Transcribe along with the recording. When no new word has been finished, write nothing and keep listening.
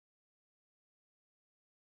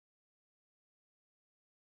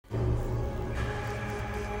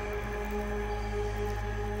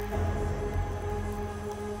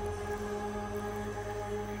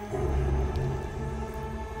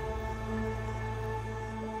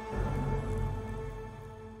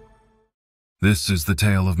This is the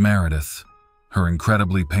tale of Meredith, her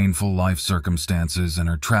incredibly painful life circumstances and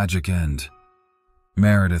her tragic end.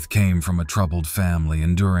 Meredith came from a troubled family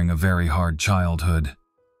enduring a very hard childhood.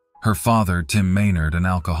 Her father, Tim Maynard, an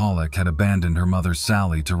alcoholic, had abandoned her mother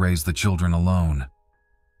Sally to raise the children alone.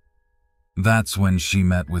 That's when she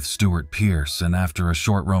met with Stuart Pearce, and after a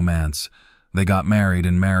short romance, they got married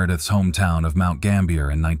in Meredith's hometown of Mount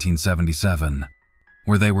Gambier in 1977,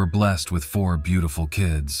 where they were blessed with 4 beautiful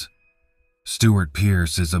kids. Stuart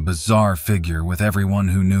Pearce is a bizarre figure, with everyone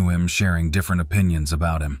who knew him sharing different opinions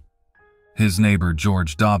about him. His neighbor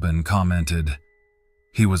George Dobbin commented,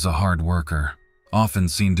 "He was a hard worker, often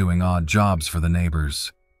seen doing odd jobs for the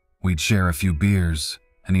neighbors. We'd share a few beers,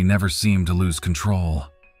 and he never seemed to lose control."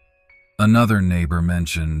 Another neighbor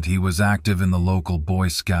mentioned he was active in the local Boy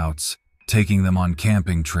Scouts, taking them on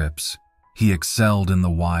camping trips. He excelled in the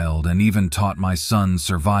wild and even taught my son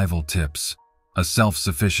survival tips, a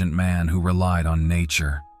self-sufficient man who relied on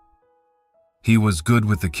nature. "He was good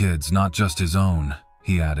with the kids, not just his own,"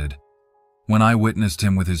 he added. "When I witnessed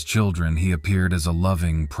him with his children, he appeared as a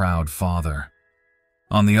loving, proud father."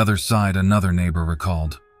 On the other side, another neighbor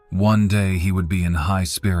recalled, one day he would be in high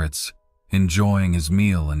spirits, enjoying his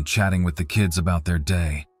meal and chatting with the kids about their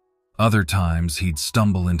day. Other times, he'd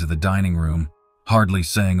stumble into the dining room, hardly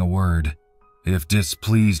saying a word. If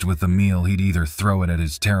displeased with the meal, he'd either throw it at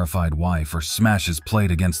his terrified wife or smash his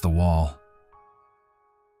plate against the wall.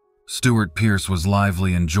 Stuart Pearce was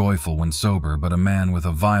lively and joyful when sober, but a man with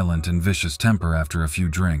a violent and vicious temper after a few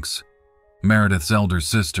drinks. Meredith's elder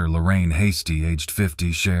sister, Lorraine Hasty, aged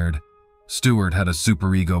 50, shared, "Stuart had a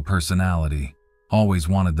superego personality, always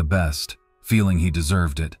wanted the best, feeling he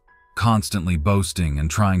deserved it, constantly boasting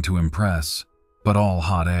and trying to impress, but all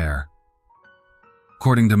hot air."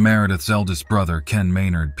 According to Meredith's eldest brother, Ken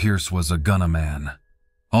Maynard, Pearce was a gonna man,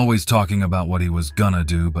 always talking about what he was gonna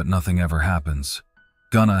do, but nothing ever happens.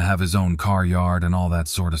 Gonna have his own car yard and all that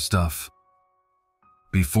sort of stuff.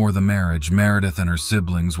 Before the marriage, Meredith and her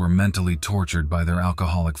siblings were mentally tortured by their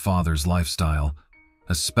alcoholic father's lifestyle,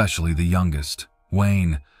 especially the youngest,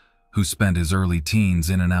 Wayne, who spent his early teens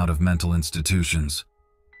in and out of mental institutions.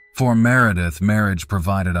 For Meredith, marriage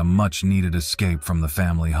provided a much-needed escape from the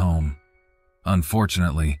family home.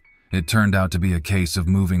 Unfortunately, it turned out to be a case of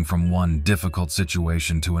moving from one difficult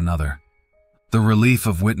situation to another. The relief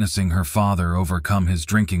of witnessing her father overcome his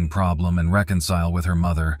drinking problem and reconcile with her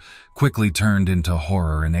mother quickly turned into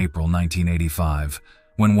horror in April 1985,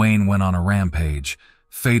 when Wayne went on a rampage,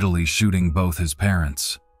 fatally shooting both his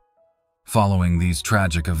parents. Following these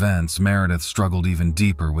tragic events, Meredith struggled even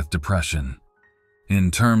deeper with depression.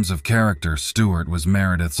 In terms of character, Stuart was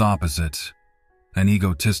Meredith's opposite. An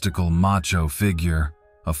egotistical macho figure,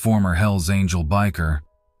 a former Hells Angel biker,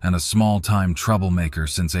 and a small-time troublemaker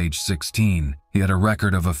since age 16, he had a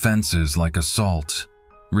record of offenses like assault,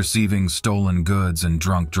 receiving stolen goods, and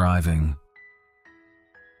drunk driving.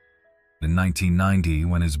 In 1990,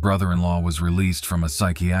 when his brother-in-law was released from a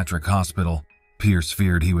psychiatric hospital, Pearce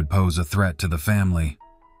feared he would pose a threat to the family.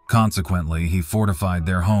 Consequently, he fortified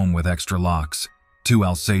their home with extra locks, 2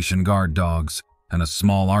 Alsatian guard dogs, and a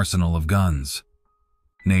small arsenal of guns.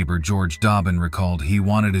 Neighbor George Dobbin recalled he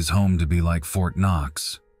wanted his home to be like Fort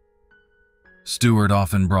Knox. Stuart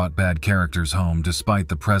often brought bad characters home despite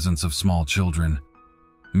the presence of small children.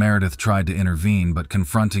 Meredith tried to intervene, but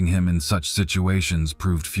confronting him in such situations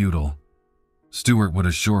proved futile. Stuart would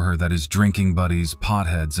assure her that his drinking buddies,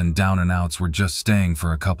 potheads, and down-and-outs were just staying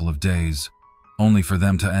for a couple of days, only for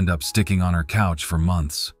them to end up sticking on her couch for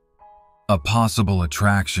months. A possible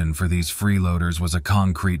attraction for these freeloaders was a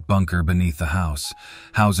concrete bunker beneath the house,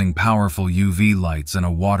 housing powerful UV lights and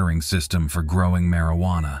a watering system for growing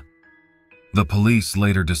marijuana. The police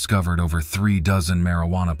later discovered over 3 dozen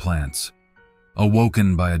marijuana plants.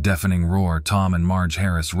 Awoken by a deafening roar, Tom and Marge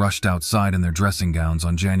Harris rushed outside in their dressing gowns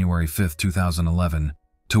on January 5, 2011,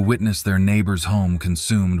 to witness their neighbor's home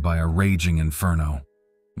consumed by a raging inferno.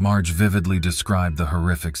 Marge vividly described the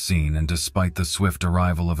horrific scene, and despite the swift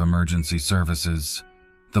arrival of emergency services,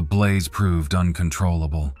 the blaze proved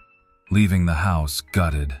uncontrollable, leaving the house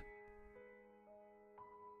gutted.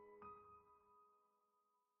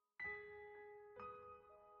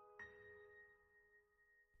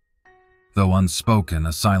 Though unspoken,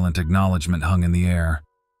 a silent acknowledgement hung in the air.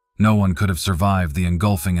 No one could have survived the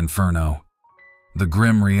engulfing inferno. The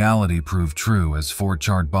grim reality proved true as 4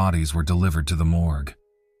 charred bodies were delivered to the morgue.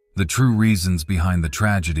 The true reasons behind the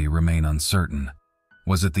tragedy remain uncertain.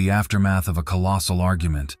 Was it the aftermath of a colossal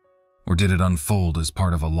argument, or did it unfold as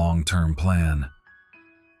part of a long-term plan?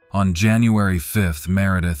 On January 5th,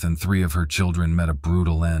 Meredith and 3 of her children met a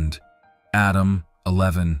brutal end. Adam,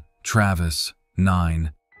 11, Travis,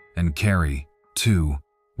 9, and Kerry, two,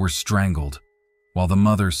 were strangled, while the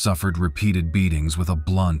mother suffered repeated beatings with a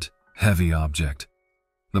blunt, heavy object.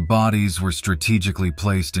 The bodies were strategically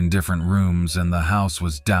placed in different rooms and the house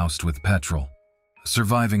was doused with petrol.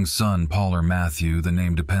 Surviving son Paul or Matthew, the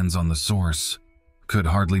name depends on the source, could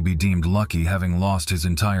hardly be deemed lucky having lost his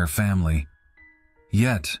entire family.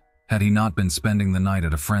 Yet, had he not been spending the night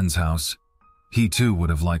at a friend's house, he too would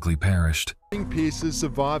have likely perished. Pearce's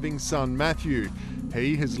surviving son Matthew.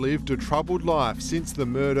 He has lived a troubled life since the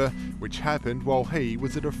murder, which happened while he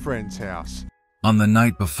was at a friend's house. On the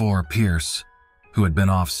night before, Pearce, who had been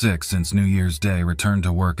off sick since New Year's Day, returned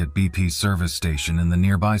to work at BP's service station in the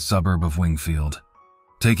nearby suburb of Wingfield.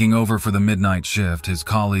 Taking over for the midnight shift, his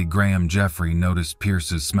colleague Graham Jeffrey noticed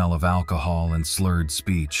Pearce's smell of alcohol and slurred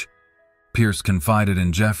speech. Pearce confided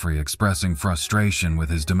in Jeffrey, expressing frustration with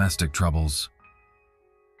his domestic troubles.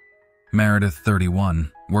 Meredith,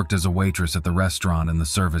 31, worked as a waitress at the restaurant in the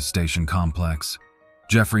service station complex.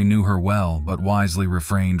 Jeffrey knew her well, but wisely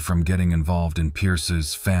refrained from getting involved in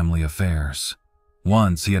Pearce's family affairs.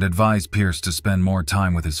 Once, he had advised Pearce to spend more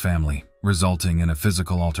time with his family, resulting in a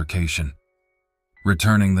physical altercation.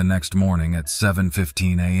 Returning the next morning at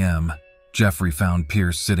 7:15 a.m., Jeffrey found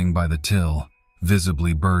Pearce sitting by the till,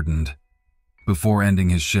 visibly burdened. Before ending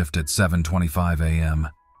his shift at 7:25 a.m.,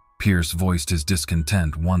 Pearce voiced his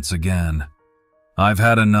discontent once again. "I've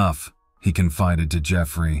had enough," he confided to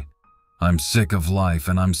Jeffrey. "I'm sick of life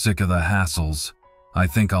and I'm sick of the hassles. I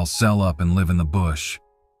think I'll sell up and live in the bush."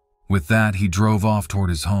 With that, he drove off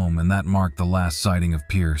toward his home, and that marked the last sighting of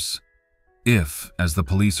Pearce. If, as the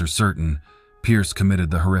police are certain, Pearce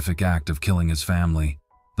committed the horrific act of killing his family,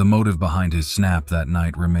 the motive behind his snap that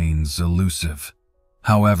night remains elusive.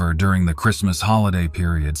 However, during the Christmas holiday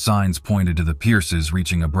period, signs pointed to the Pearces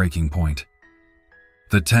reaching a breaking point.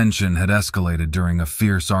 The tension had escalated during a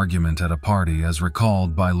fierce argument at a party, as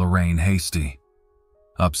recalled by Lorraine Hasty.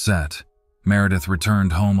 Upset, Meredith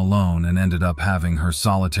returned home alone and ended up having her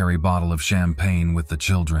solitary bottle of champagne with the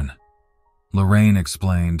children. Lorraine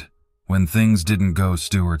explained, "When things didn't go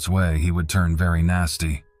Stuart's way, he would turn very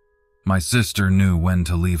nasty. My sister knew when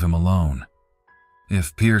to leave him alone.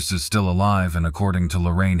 If Pearce is still alive, and according to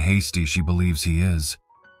Lorraine Hasty she believes he is,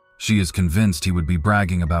 she is convinced he would be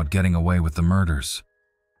bragging about getting away with the murders.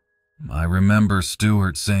 I remember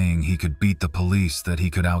Stuart saying he could beat the police, that he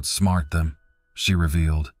could outsmart them," she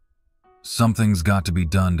revealed. "Something's got to be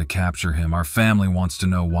done to capture him. Our family wants to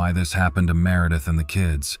know why this happened to Meredith and the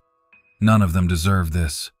kids. None of them deserve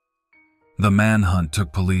this." The manhunt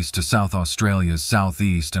took police to South Australia's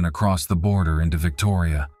southeast and across the border into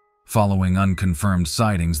Victoria, following unconfirmed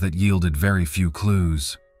sightings that yielded very few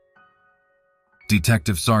clues.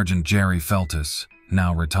 Detective Sergeant Gerry Feltus,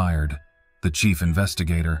 now retired, the chief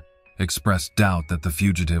investigator, expressed doubt that the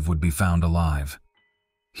fugitive would be found alive.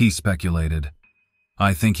 He speculated,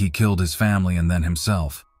 "I think he killed his family and then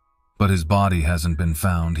himself, but his body hasn't been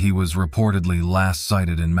found. He was reportedly last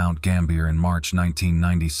sighted in Mount Gambier in March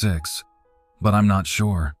 1996, but I'm not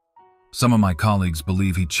sure. Some of my colleagues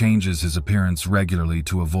believe he changes his appearance regularly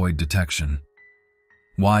to avoid detection."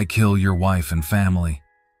 Why kill your wife and family?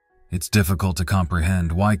 It's difficult to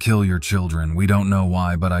comprehend. Why kill your children? We don't know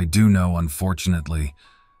why, but I do know, unfortunately,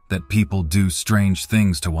 that people do strange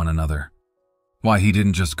things to one another. Why he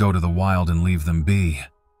didn't just go to the wild and leave them be?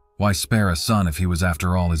 Why spare a son if he was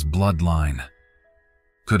after all his bloodline?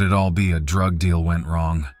 Could it all be a drug deal went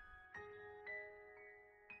wrong?